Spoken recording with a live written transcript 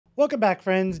Welcome back,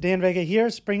 friends. Dan Vega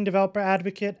here, Spring Developer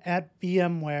Advocate at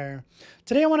VMware.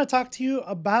 Today I want to talk to you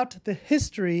about the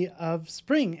history of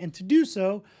Spring, and to do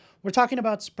so, we're talking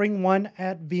about SpringOne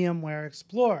at VMware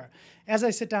Explorer. As I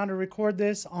sit down to record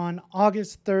this on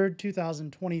August 3rd,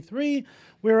 2023,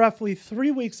 we're roughly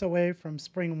 3 weeks away from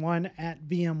SpringOne at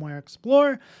VMware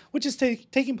Explorer, which is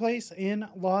taking place in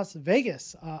Las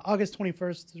Vegas, August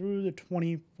 21st through the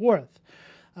 24th.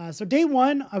 So day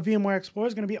one of VMware Explorer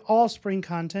is going to be all Spring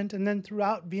content, and then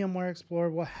throughout VMware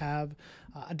Explorer we'll have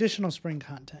additional Spring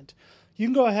content. You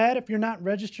can go ahead, if you're not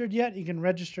registered yet, you can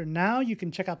register now. You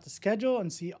can check out the schedule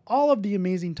and see all of the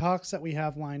amazing talks that we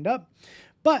have lined up.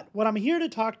 But what I'm here to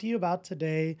talk to you about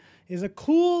today is a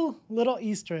cool little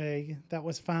Easter egg that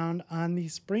was found on the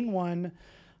SpringOne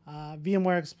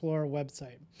VMware Explorer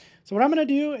website. So what I'm going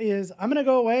to do is I'm going to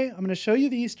go away. I'm going to show you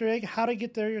the Easter egg, how to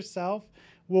get there yourself.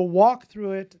 We'll walk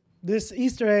through it. This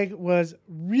Easter egg was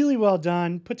really well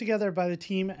done, put together by the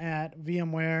team at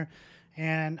VMware,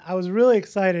 and I was really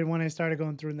excited when I started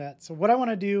going through that. So what I want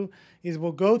to do is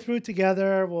we'll go through it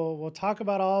together. We'll talk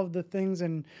about all of the things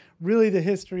and really the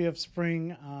history of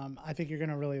Spring. I think you're going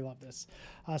to really love this.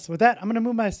 So with that, I'm going to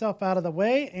move myself out of the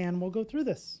way, and we'll go through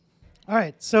this. All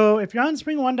right, so if you're on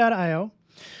springone.io,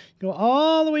 go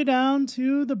all the way down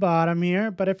to the bottom here,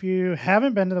 but if you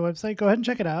haven't been to the website, go ahead and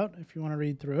check it out if you want to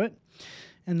read through it.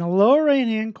 In the lower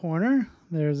right-hand corner,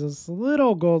 there's this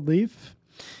little gold leaf.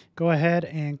 Go ahead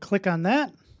and click on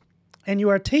that, and you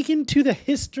are taken to the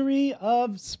history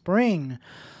of Spring.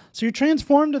 So you're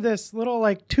transformed to this little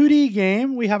like 2D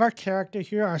game. We have our character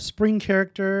here, our Spring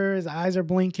character. His eyes are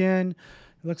blinking.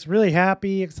 He looks really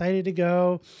happy, excited to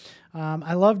go.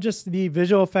 I love just the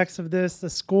visual effects of this. The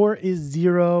score is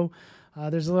 0.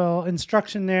 There's a little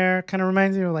instruction there. Kind of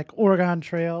reminds me of like Oregon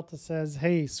Trail that says,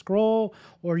 hey, scroll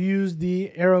or use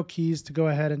the arrow keys to go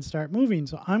ahead and start moving.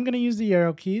 So I'm going to use the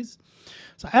arrow keys.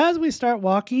 So as we start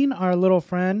walking, our little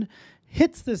friend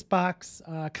hits this box,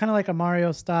 kind of like a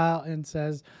Mario style, and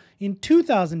says, in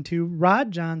 2002,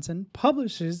 Rod Johnson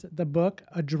publishes the book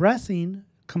Addressing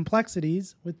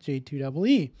Complexities with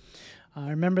J2EE.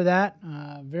 I remember that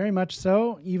very much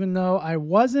so, even though I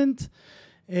wasn't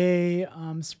a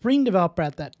Spring developer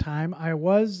at that time. I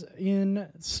was in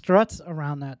Struts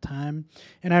around that time,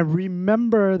 and I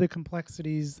remember the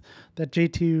complexities that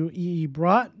J2EE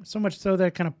brought, so much so that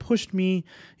it kind of pushed me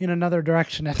in another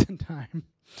direction at the time.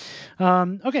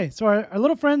 Okay, so our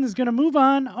little friend is going to move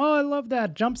on. Oh, I love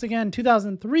that. Jumps again,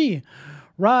 2003.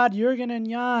 Rod, Jürgen, and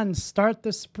Jan start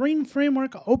the Spring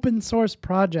Framework open source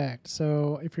project.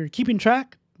 So if you're keeping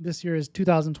track, this year is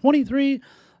 2023.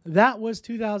 That was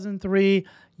 2003.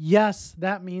 Yes,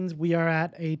 that means we are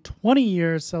at a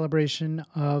 20-year celebration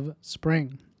of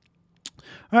Spring.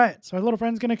 All right, so our little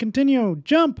friend's going to continue.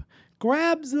 Jump,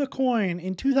 grabs the coin.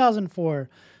 In 2004,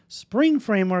 Spring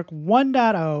Framework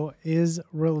 1.0 is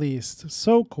released.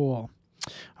 So cool.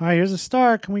 All right, here's a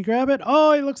star. Can we grab it?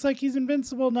 Oh, he looks like he's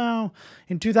invincible now.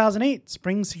 In 2008,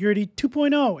 Spring Security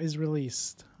 2.0 is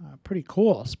released. Pretty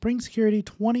cool. Spring Security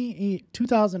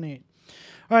 2008.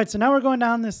 All right, so now we're going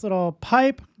down this little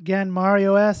pipe, again,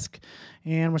 Mario-esque,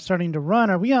 and we're starting to run.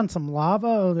 Are we on some lava?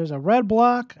 Oh, there's a red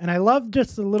block, and I love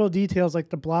just the little details, like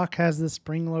the block has the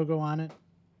Spring logo on it.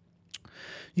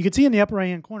 You can see in the upper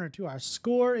right-hand corner, too, our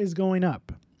score is going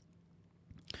up.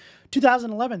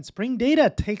 2011, Spring Data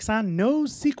takes on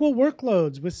NoSQL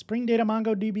workloads with Spring Data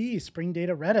MongoDB, Spring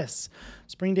Data Redis,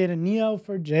 Spring Data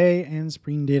Neo4j, and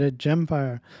Spring Data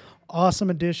Gemfire. Awesome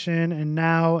addition, and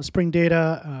now Spring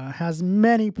Data has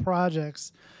many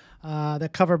projects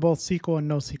that cover both SQL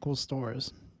and NoSQL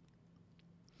stores.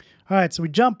 All right, so we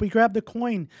grab the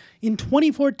coin. In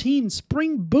 2014,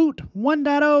 Spring Boot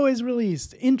 1.0 is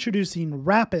released, introducing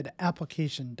rapid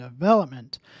application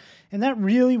development. And that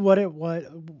really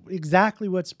exactly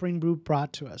what Spring Boot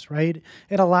brought to us, right?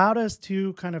 It allowed us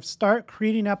to kind of start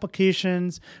creating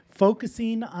applications,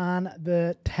 focusing on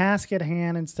the task at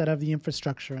hand instead of the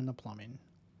infrastructure and the plumbing.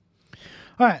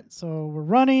 All right, so we're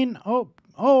running.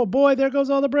 Oh boy, there goes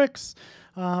all the bricks.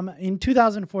 In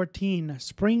 2014,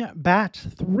 Spring Batch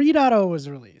 3.0 was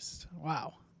released.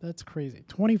 Wow, that's crazy.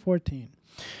 2014.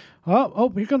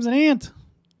 Oh, here comes an ant.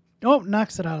 Oh,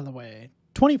 knocks it out of the way.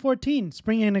 2014,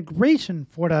 Spring Integration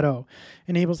 4.0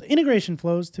 enables integration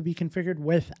flows to be configured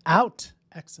without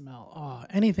XML. Oh,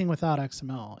 anything without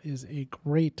XML is a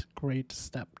great, great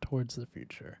step towards the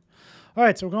future. All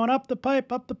right, so we're going up the pipe,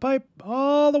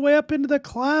 all the way up into the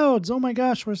clouds. Oh my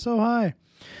gosh, we're so high.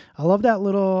 I love that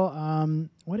little,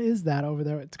 what is that over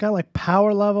there? It's got like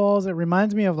power levels. It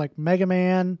reminds me of like Mega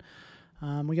Man.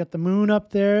 We got the moon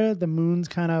up there. The moon's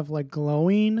kind of like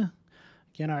glowing.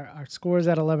 Again, our score is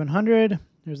at 1100.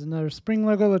 There's another Spring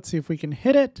logo. Let's see if we can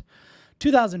hit it.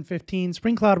 2015,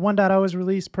 Spring Cloud 1.0 is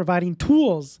released, providing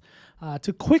tools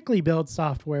to quickly build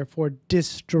software for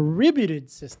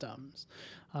distributed systems.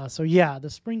 So yeah, the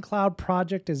Spring Cloud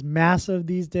project is massive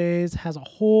these days, has a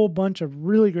whole bunch of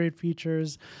really great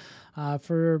features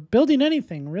for building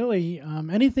anything, really,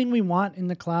 anything we want in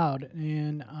the cloud.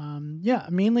 And yeah,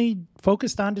 mainly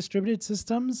focused on distributed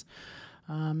systems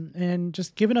and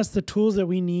just giving us the tools that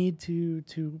we need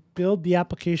to build the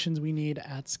applications we need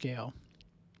at scale.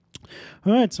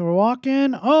 All right, so we're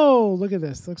walking. Oh, look at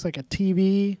this. Looks like a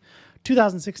TV.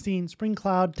 2016 Spring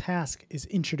Cloud Task is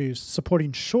introduced,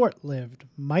 supporting short-lived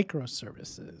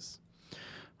microservices.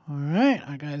 All right,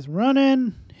 our guy's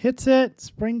running, hits it.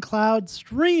 Spring Cloud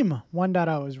Stream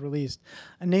 1.0 is released,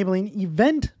 enabling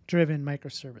event-driven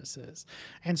microservices.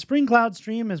 And Spring Cloud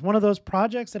Stream is one of those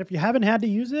projects that if you haven't had to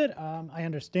use it, I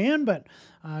understand, but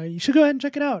you should go ahead and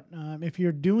check it out. If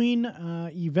you're doing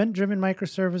event-driven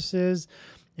microservices,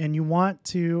 and you want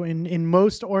to, in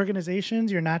most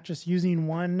organizations, you're not just using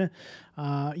one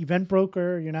event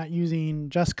broker. You're not using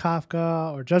just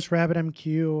Kafka or just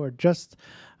RabbitMQ or just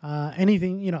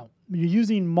anything. You know, you're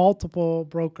using multiple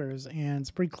brokers, and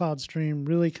Spring Cloud Stream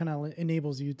really kind of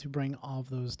enables you to bring all of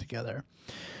those together.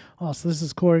 Oh, so this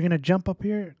is cool. We're going to jump up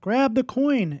here, grab the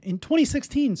coin. In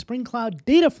 2016, Spring Cloud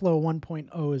Dataflow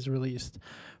 1.0 is released,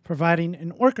 providing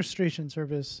an orchestration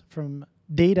service from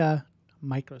data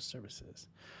microservices.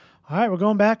 All right, we're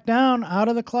going back down out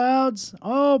of the clouds.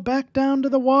 Oh, back down to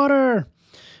the water.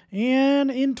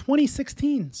 And in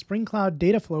 2016, Spring Cloud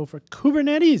Dataflow for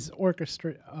Kubernetes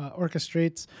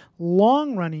orchestrates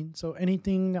long-running, so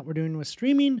anything that we're doing with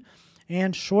streaming,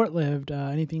 and short-lived,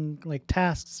 anything like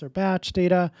tasks or batch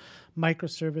data,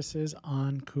 microservices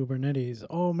on Kubernetes.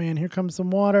 Oh man, here comes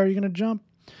some water. You're going to jump.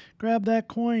 Grab that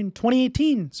coin.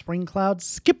 2018, Spring Cloud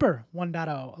Skipper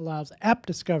 1.0 allows app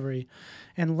discovery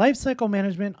and lifecycle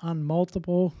management on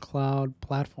multiple cloud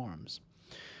platforms.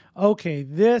 Okay,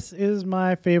 this is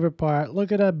my favorite part.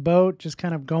 Look at a boat just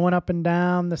kind of going up and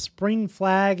down. The Spring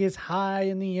flag is high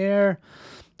in the air.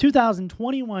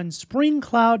 2021 Spring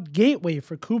Cloud Gateway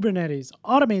for Kubernetes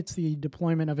automates the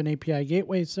deployment of an API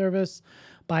gateway service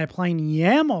by applying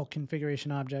YAML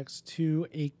configuration objects to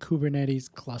a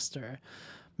Kubernetes cluster.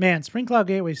 Man, Spring Cloud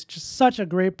Gateway is just such a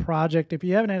great project. If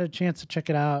you haven't had a chance to check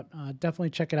it out,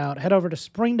 definitely check it out. Head over to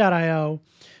spring.io,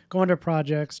 go under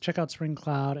projects, check out Spring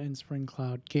Cloud and Spring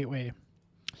Cloud Gateway.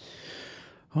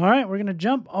 All right, we're going to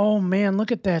jump. Oh, man,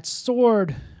 look at that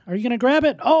sword. Are you going to grab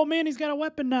it? Oh, man, he's got a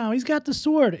weapon now. He's got the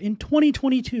sword. In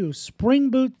 2022, Spring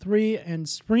Boot 3 and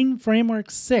Spring Framework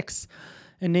 6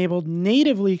 enabled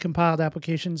natively compiled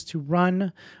applications to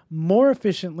run more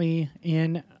efficiently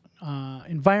in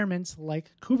environments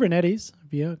like Kubernetes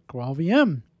via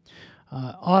GraalVM.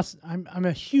 Awesome. I'm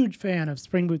a huge fan of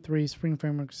Spring Boot 3, Spring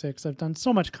Framework 6. I've done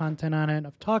so much content on it.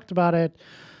 I've talked about it,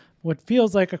 what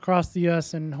feels like across the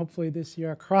US and hopefully this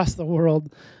year across the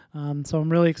world. So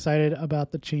I'm really excited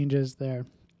about the changes there.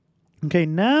 Okay,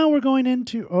 now we're going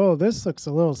into, oh, this looks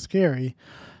a little scary.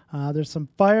 There's some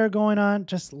fire going on.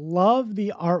 Just love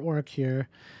the artwork here.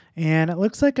 And it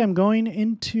looks like I'm going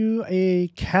into a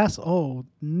castle. Oh,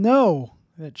 no,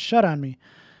 it shut on me.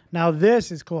 Now, this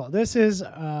is cool. This is,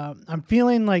 I'm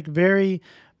feeling like very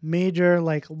major,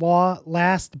 like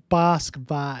last boss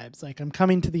vibes. Like I'm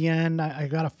coming to the end. I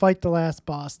got to fight the last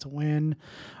boss to win.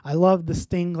 I love the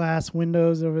stained glass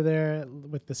windows over there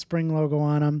with the Spring logo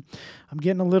on them. I'm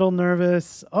getting a little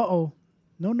nervous. Uh-oh,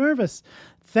 no nervous.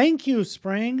 Thank you,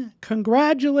 Spring.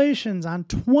 Congratulations on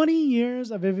 20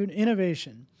 years of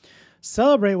innovation.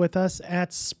 Celebrate with us at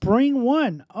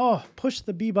SpringOne. Oh, push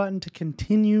the B button to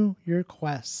continue your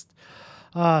quest.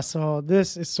 So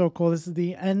this is so cool. This is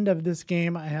the end of this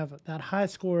game. I have that high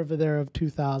score over there of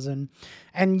 2,000.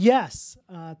 And yes,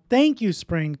 thank you,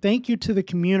 Spring. Thank you to the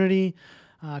community.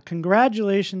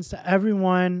 Congratulations to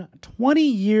everyone. 20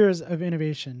 years of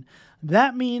innovation.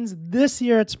 That means this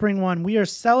year at SpringOne, we are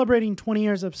celebrating 20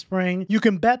 years of Spring. You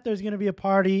can bet there's going to be a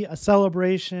party, a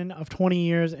celebration of 20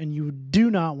 years, and you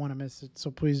do not want to miss it. So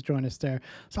please join us there.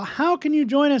 So how can you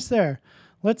join us there?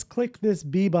 Let's click this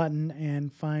B button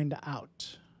and find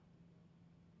out.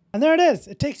 And there it is.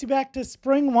 It takes you back to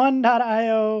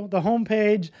springone.io, the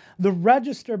homepage, the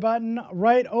register button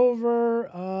right over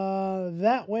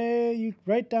that way,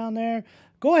 right down there.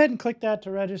 Go ahead and click that to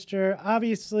register.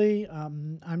 Obviously,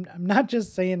 I'm not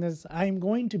just saying this. I'm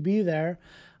going to be there.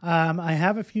 I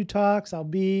have a few talks. I'll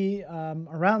be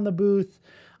around the booth.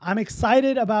 I'm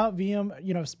excited about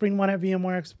SpringOne at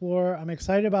VMware Explorer. I'm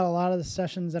excited about a lot of the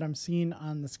sessions that I'm seeing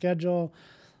on the schedule.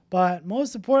 But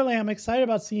most importantly, I'm excited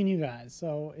about seeing you guys.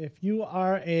 So if you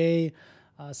are a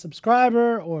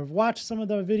subscriber or have watched some of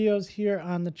the videos here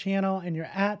on the channel and you're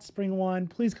at SpringOne,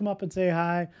 please come up and say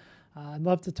hi. I'd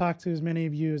love to talk to as many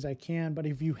of you as I can. But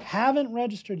if you haven't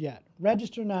registered yet,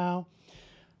 register now.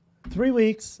 3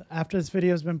 weeks after this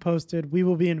video has been posted, we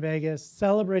will be in Vegas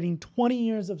celebrating 20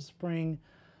 years of Spring.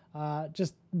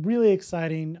 Just really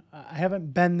exciting. I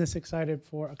haven't been this excited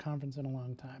for a conference in a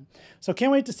long time. So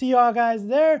can't wait to see you all guys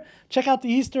there. Check out the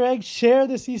Easter egg. Share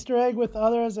this Easter egg with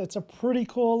others. It's a pretty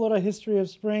cool little history of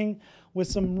Spring with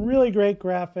some really great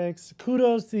graphics.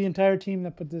 Kudos to the entire team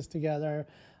that put this together.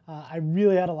 I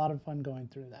really had a lot of fun going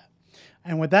through that.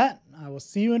 And with that, I will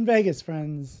see you in Vegas,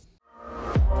 friends.